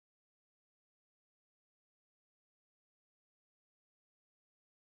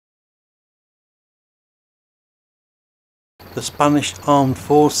The Spanish armed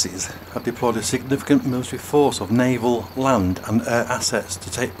forces have deployed a significant military force of naval, land and air assets to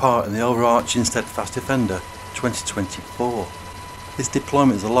take part in the overarching Steadfast Defender 2024. This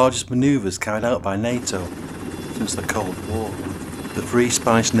deployment is the largest manoeuvres carried out by NATO since the Cold War. The 3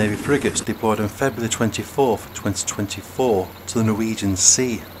 Spanish Navy frigates deployed on February 24, 2024 to the Norwegian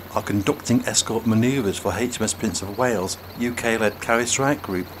Sea are conducting escort manoeuvres for HMS Prince of Wales, UK-led Carrier Strike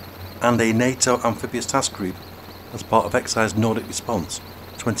Group and a NATO amphibious task group as part of exercise Nordic Response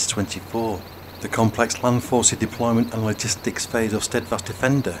 2024. The complex land forces deployment and logistics phase of Steadfast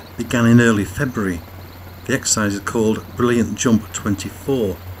Defender began in early February. The exercise is called Brilliant Jump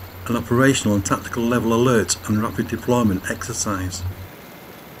 24, an operational and tactical level alert and rapid deployment exercise.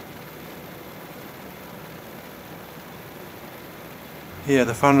 Here,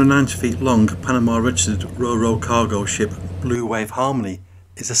 the 590 feet long Panama registered Ro-Ro cargo ship Blue Wave Harmony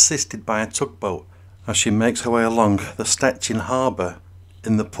is assisted by a tugboat as she makes her way along the Szczecin harbour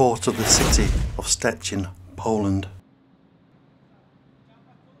in the port of the city of Szczecin, Poland.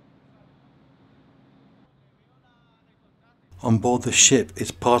 On board the ship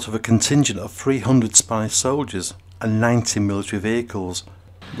is part of a contingent of 300 Spanish soldiers and 90 military vehicles,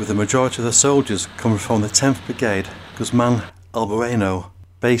 with the majority of the soldiers coming from the 10th Brigade Guzman Albareno,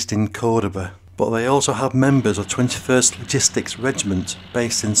 based in Cordoba. But they also have members of 21st Logistics Regiment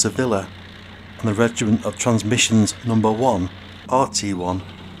based in Sevilla and the Regiment of Transmissions No. 1, RT1,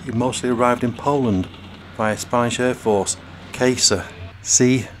 who mostly arrived in Poland via Spanish Air Force Caesar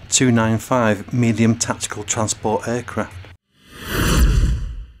C-295 medium tactical transport aircraft.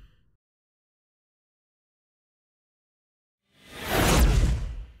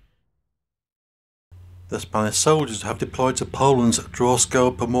 The Spanish soldiers have deployed to Poland's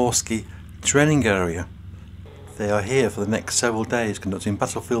Drawsko-Pomorskie training area. They are here for the next several days conducting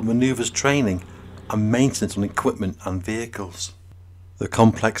battlefield manoeuvres training and maintenance on equipment and vehicles. The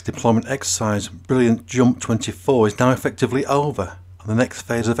complex deployment exercise Brilliant Jump 24 is now effectively over and the next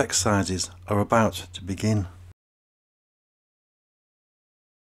phase of exercises are about to begin.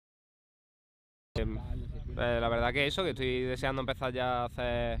 La verdad que eso, que estoy deseando empezar ya a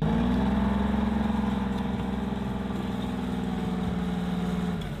hacer...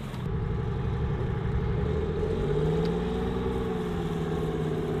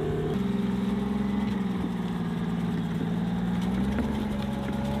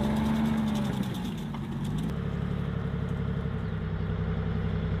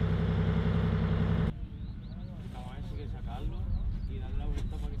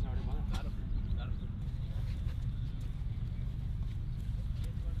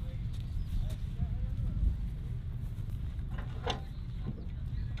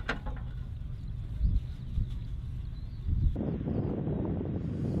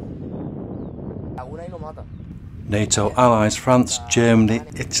 NATO allies France, Germany,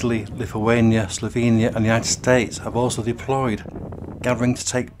 Italy, Lithuania, Slovenia and the United States have also deployed, gathering to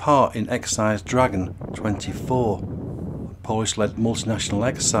take part in exercise Dragon 24, a Polish-led multinational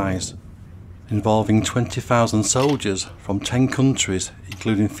exercise involving 20,000 soldiers from 10 countries,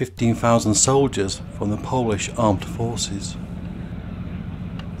 including 15,000 soldiers from the Polish armed forces.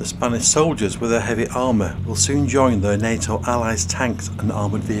 The Spanish soldiers with their heavy armour will soon join their NATO allies' tanks and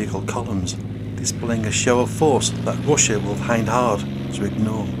armoured vehicle columns, displaying a show of force that Russia will find hard to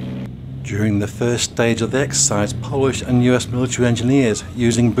ignore. During the first stage of the exercise, Polish and US military engineers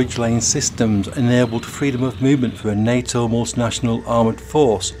using bridge lane systems enabled freedom of movement for a NATO multinational armoured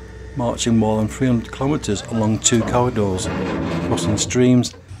force marching more than 300 kilometres along 2 corridors, crossing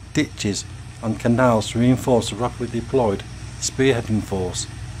streams, ditches and canals to reinforce the rapidly deployed spearheading force,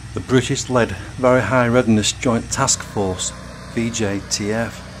 the British-led Very High Readiness Joint Task Force,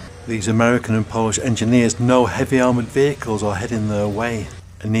 VJTF. These American and Polish engineers know heavy armoured vehicles are heading their way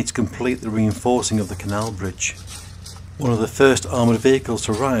and need to complete the reinforcing of the canal bridge. One of the first armoured vehicles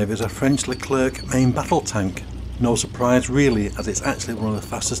to arrive is a French Leclerc main battle tank. No surprise really, as it's actually one of the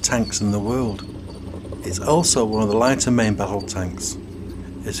fastest tanks in the world. It's also one of the lighter main battle tanks.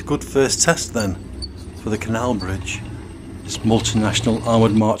 It's a good first test then for the canal bridge. This multinational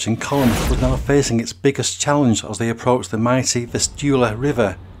armoured marching column was now facing its biggest challenge as they approached the mighty Vistula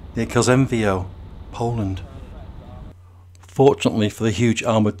River near Kozenvio, Poland. Fortunately for the huge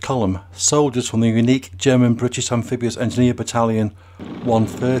armoured column, soldiers from the unique German-British Amphibious Engineer Battalion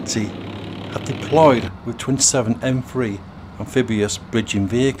 130 have deployed with 27 M3 amphibious bridging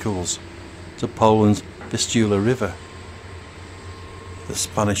vehicles to Poland's Vistula River. The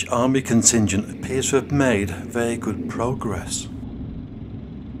Spanish army contingent appears to have made very good progress.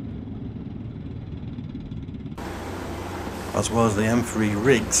 As well as the M3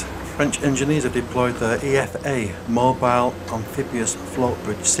 rigs, French engineers have deployed their EFA, Mobile Amphibious Float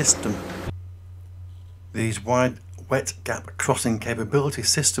Bridge System. These wide wet gap crossing capability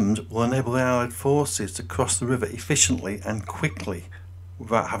systems will enable the Allied forces to cross the river efficiently and quickly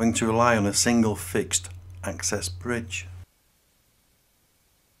without having to rely on a single fixed access bridge.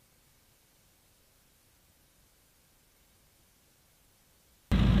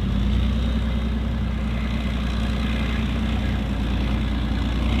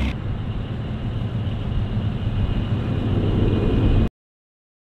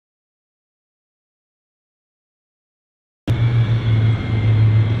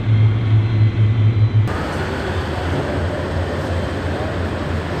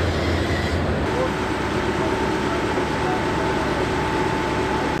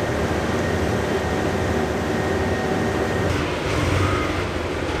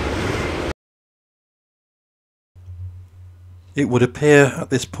 It would appear at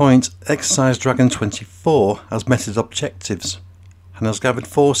this point Exercise Dragon 24 has met its objectives and has gathered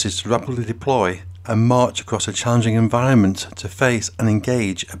forces to rapidly deploy and march across a challenging environment to face and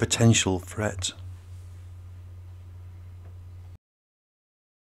engage a potential threat.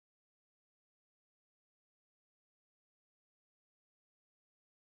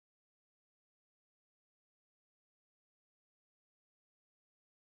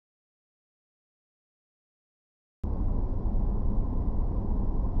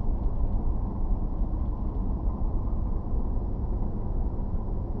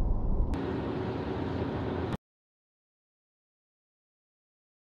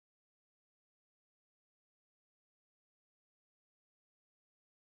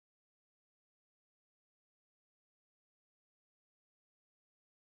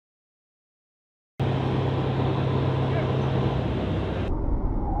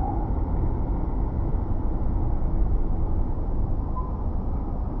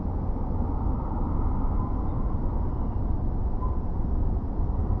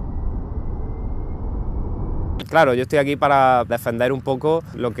 Claro, yo estoy aquí para defender un poco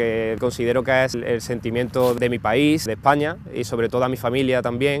lo que considero que es el sentimiento de mi país, de España y sobre todo a mi familia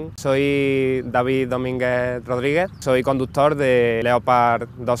también. Soy David Domínguez Rodríguez, soy conductor de Leopard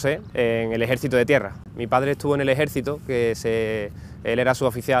 2E en el Ejército de Tierra. Mi padre estuvo en el ejército, él era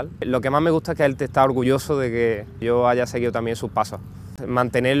suboficial. Lo que más me gusta es que él está orgulloso de que yo haya seguido también sus pasos.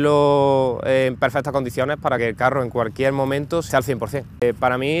 Mantenerlo en perfectas condiciones para que el carro en cualquier momento sea al 100%.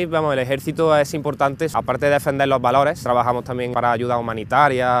 Para mí, vamos, el ejército es importante, aparte de defender los valores, trabajamos también para ayuda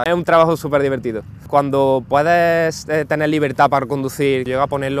humanitaria, es un trabajo súper divertido. Cuando puedes tener libertad para conducir, llego a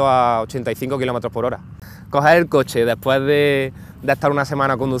ponerlo a 85 km/h. Coger el coche después de estar una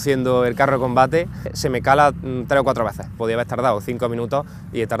semana conduciendo el carro de combate, se me cala 3 o 4 veces. Podía haber tardado 5 minutos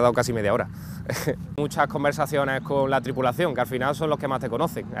y he tardado casi media hora. Muchas conversaciones con la tripulación, que al final son los que más te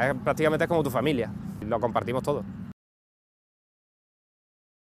conocen. Prácticamente es como tu familia, lo compartimos todo.